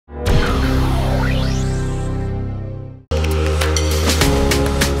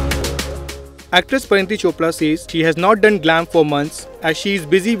Actress Parineeti Chopra says she has not done glam for months as she is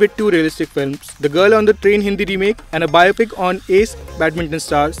busy with two realistic films, The Girl on the Train Hindi remake and a biopic on ace badminton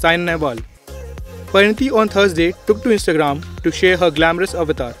star Saina Nehwal. Parineeti on Thursday took to Instagram to share her glamorous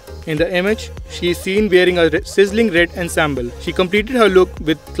avatar. In the image, she is seen wearing a sizzling red ensemble. She completed her look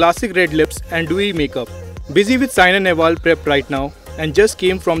with classic red lips and dewy makeup. Busy with Saina Nehwal prep right now and just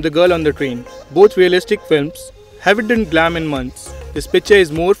came from The Girl on the Train. Both realistic films. Haven't done glam in months. This picture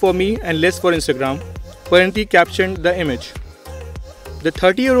is more for me and less for Instagram, Parineeti captioned the image. The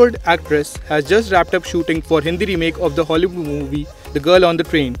 30-year-old actress has just wrapped up shooting for Hindi remake of the Hollywood movie The Girl on the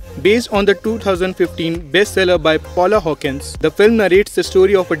Train. Based on the 2015 bestseller by Paula Hawkins, the film narrates the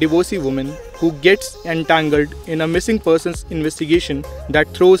story of a divorcee woman who gets entangled in a missing persons investigation that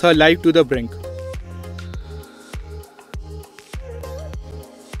throws her life to the brink.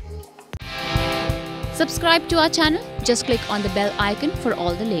 Subscribe to our channel. Just click on the bell icon for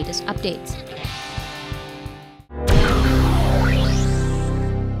all the latest updates.